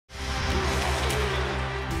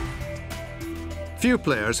Few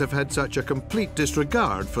players have had such a complete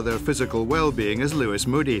disregard for their physical well-being as Lewis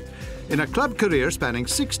Moody. In a club career spanning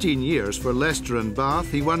 16 years for Leicester and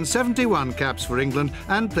Bath, he won 71 caps for England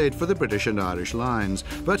and played for the British and Irish Lions.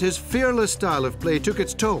 But his fearless style of play took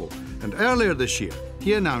its toll, and earlier this year,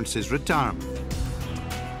 he announced his retirement.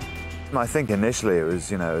 I think initially it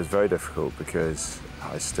was very difficult because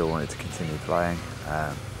I still wanted to continue playing.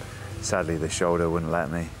 Sadly, the shoulder wouldn't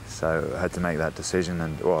let me, so I had to make that decision,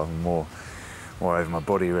 and well, moreover, my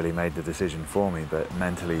body really made the decision for me, but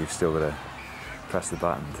mentally you've still got to press the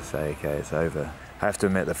button to say, okay, it's over. I have to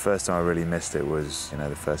admit, the first time I really missed it was,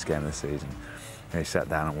 the first game of the season. I sat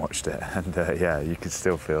down and watched it, and yeah, you could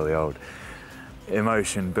still feel the old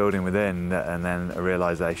emotion building within, and then a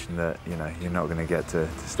realisation that, you're not going to get to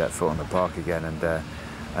step foot on the park again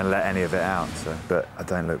and let any of it out. So, but I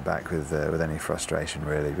don't look back with any frustration,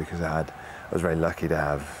 really, because I was very lucky to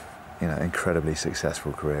have incredibly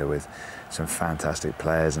successful career with some fantastic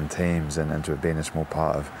players and teams, and to have been a small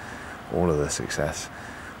part of all of the success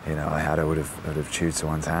I would have chewed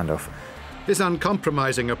someone's hand off. His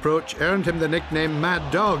uncompromising approach earned him the nickname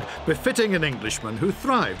Mad Dog, befitting an Englishman who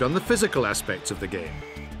thrived on the physical aspects of the game.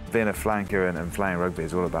 Being a flanker and playing rugby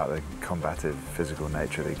is all about the combative, physical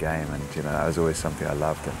nature of the game, and that was always something I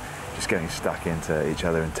loved, and just getting stuck into each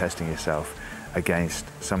other and testing yourself against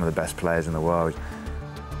some of the best players in the world.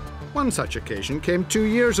 One such occasion came 2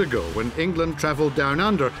 years ago when England travelled down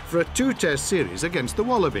under for a 2-test series against the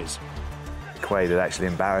Wallabies. Quaid had actually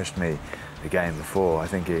embarrassed me the game before. I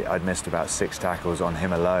think I'd missed about 6 tackles on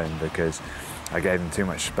him alone because I gave him too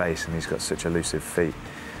much space, and he's got such elusive feet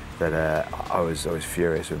that I was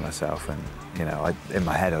furious with myself. And in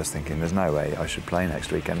my head I was thinking, there's no way I should play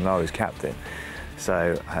next weekend, and I was captain.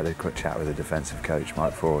 So I had a quick chat with the defensive coach,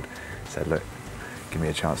 Mike Ford. Said, look, give me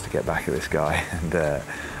a chance to get back at this guy.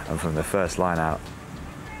 And from the first line out,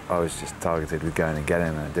 I was just targeted with going and getting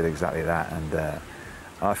him, and I did exactly that. And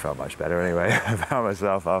I felt much better anyway about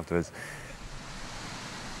myself afterwards.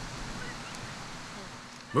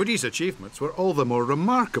 Moody's achievements were all the more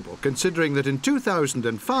remarkable, considering that in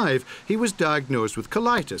 2005 he was diagnosed with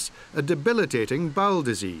colitis, a debilitating bowel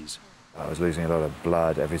disease. I was losing a lot of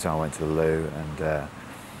blood every time I went to the loo, and the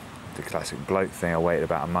classic bloke thing, I waited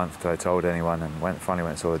about a month till I told anyone, and finally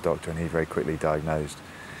went and saw the doctor, and he very quickly diagnosed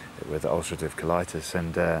it with ulcerative colitis.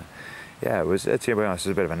 And yeah, it was, to be honest, it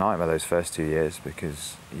was a bit of a nightmare those first 2 years,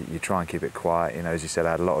 because you try and keep it quiet. As you said,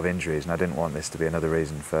 I had a lot of injuries, and I didn't want this to be another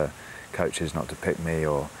reason for coaches not to pick me,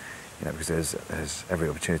 or because there's every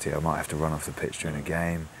opportunity I might have to run off the pitch during a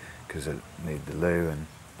game because I need the loo, and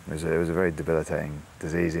it was a very debilitating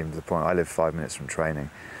disease, even to the point I lived 5 minutes from training,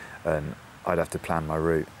 and I'd have to plan my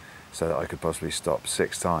route so that I could possibly stop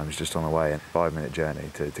 6 times just on the way, a 5-minute journey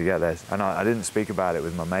to get there. And I didn't speak about it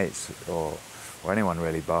with my mates or anyone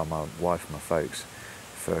really, bar my wife and my folks,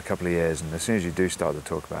 for a couple of years. And as soon as you do start to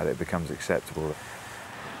talk about it, it becomes acceptable.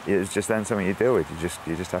 It's just then something you deal with.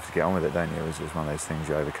 You just have to get on with it, don't you? It's one of those things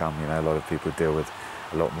you overcome. A lot of people deal with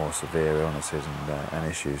a lot more severe illnesses and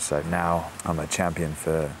issues. So now I'm a champion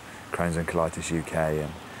for Crohn's and Colitis UK,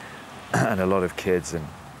 and a lot of kids and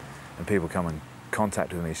people come in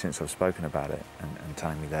contact with me since I've spoken about it, and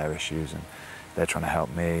telling me their issues, and they're trying to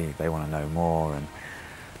help me, they want to know more, and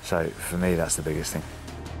so for me that's the biggest thing.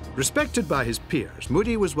 Respected by his peers,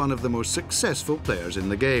 Moody was one of the most successful players in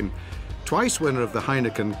the game. Twice winner of the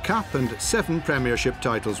Heineken Cup and 7 Premiership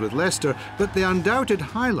titles with Leicester, but the undoubted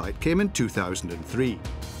highlight came in 2003.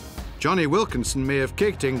 Johnny Wilkinson may have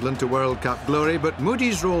kicked England to World Cup glory, but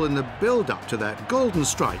Moody's role in the build-up to that golden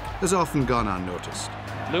strike has often gone unnoticed.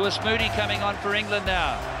 Lewis Moody coming on for England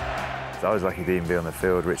now. So I was lucky to even be on the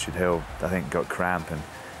field. Richard Hill, I think, got cramp, and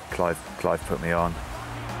Clive put me on.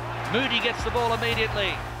 Moody gets the ball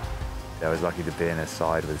immediately. I was lucky to be in a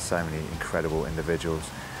side with so many incredible individuals.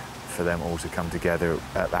 For them all to come together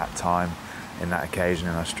at that time, in that occasion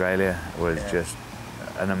in Australia, was just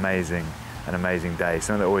an amazing day.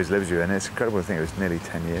 Something that always lives with you, and it's incredible to think it was nearly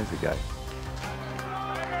 10 years ago.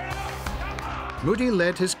 Moody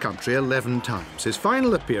led his country 11 times, his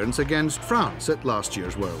final appearance against France at last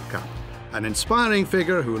year's World Cup. An inspiring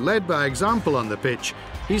figure who led by example on the pitch,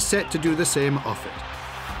 he's set to do the same off it.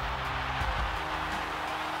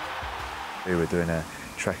 We were doing a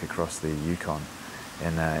trek across the Yukon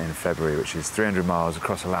in February, which is 300 miles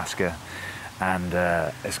across Alaska, and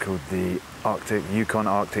it's called the Yukon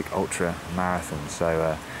Arctic Ultra Marathon.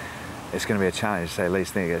 So it's going to be a challenge, to say the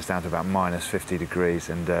least. I think it gets down to about -50 degrees,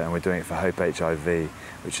 and we're doing it for Hope HIV,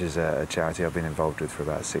 which is a charity I've been involved with for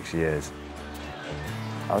about 6 years.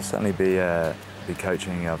 I'll certainly be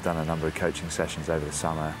coaching. I've done a number of coaching sessions over the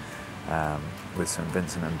summer. with St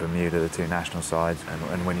Vincent and Bermuda, the two national sides,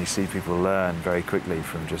 and when you see people learn very quickly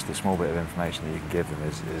from just a small bit of information that you can give them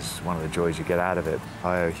is one of the joys you get out of it.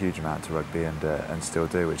 I owe a huge amount to rugby and still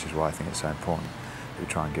do, which is why I think it's so important that we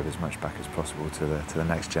try and give as much back as possible to the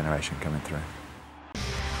next generation coming through.